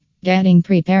Getting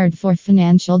prepared for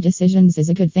financial decisions is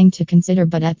a good thing to consider,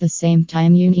 but at the same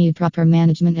time, you need proper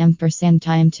management and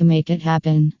time to make it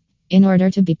happen. In order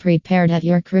to be prepared at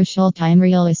your crucial time,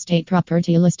 real estate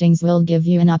property listings will give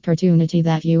you an opportunity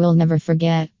that you will never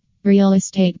forget. Real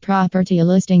estate property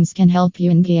listings can help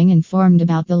you in being informed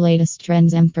about the latest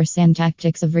trends and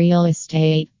tactics of real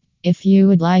estate. If you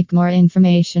would like more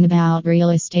information about real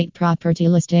estate property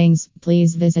listings,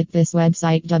 please visit this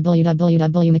website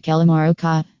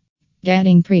www.mckellamoroca.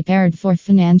 Getting prepared for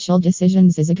financial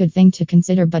decisions is a good thing to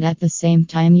consider, but at the same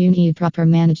time, you need proper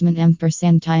management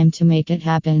and time to make it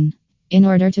happen. In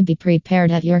order to be prepared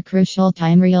at your crucial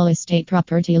time, real estate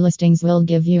property listings will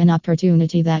give you an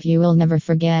opportunity that you will never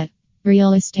forget.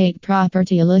 Real estate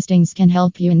property listings can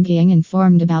help you in being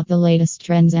informed about the latest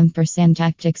trends and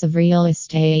tactics of real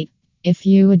estate. If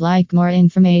you would like more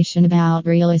information about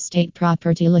real estate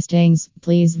property listings,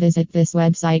 please visit this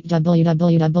website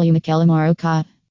www.mckellamoroca.